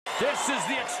This is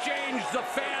the exchange the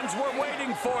fans were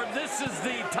waiting for. This is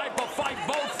the type of fight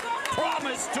both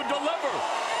promised to deliver.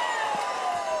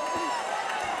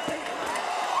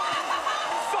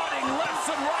 Thudding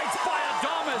lefts and rights by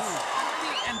Adames.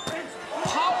 And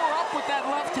power up with that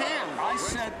left hand. I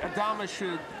said Adames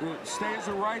should stay as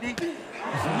a righty.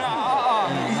 No,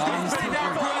 he's pretty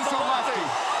damn good as a lefty.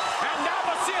 And now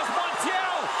Macias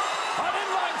Montiel on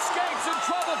inline skates in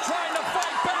trouble trying to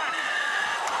fight back.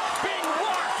 Being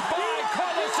rocked by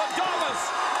Adames.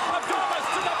 Adames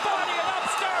to the body and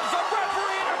upstairs. The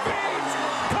referee intervenes.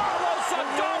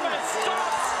 Adames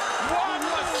stops Juan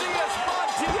Macias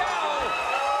Montiel.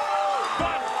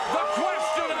 But the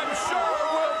question I'm sure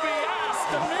will be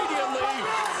asked immediately,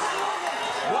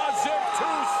 was it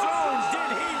too soon? Did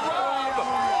he rob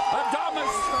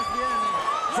Adames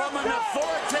from an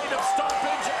authoritative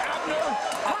stoppage? Abner?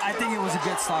 I think it was a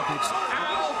good stoppage.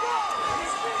 Al?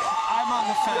 I'm on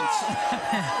the fence.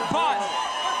 But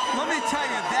let me tell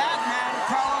you, that man,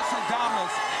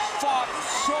 Adames, fought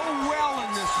so well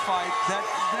in this fight that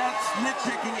that's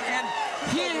nitpicking. And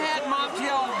he had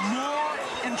Montiel more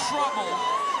in trouble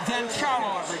than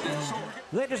Charlo ever did. So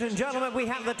ladies and gentlemen, we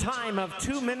have the time of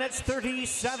 2 minutes,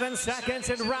 37 seconds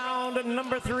in round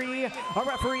number 3. A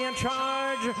referee in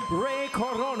charge, Ray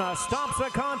Corona, stops the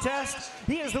contest.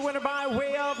 He is the winner by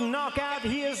way of knockout.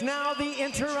 He is now the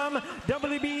interim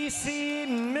WBC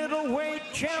middleweight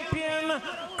champion,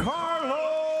 Carlos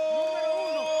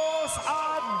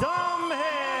Adames.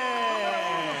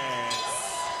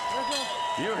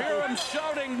 You hear him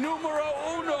shouting, numero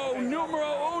uno,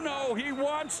 numero uno. He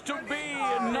wants to be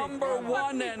number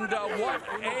 1, and what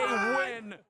a win.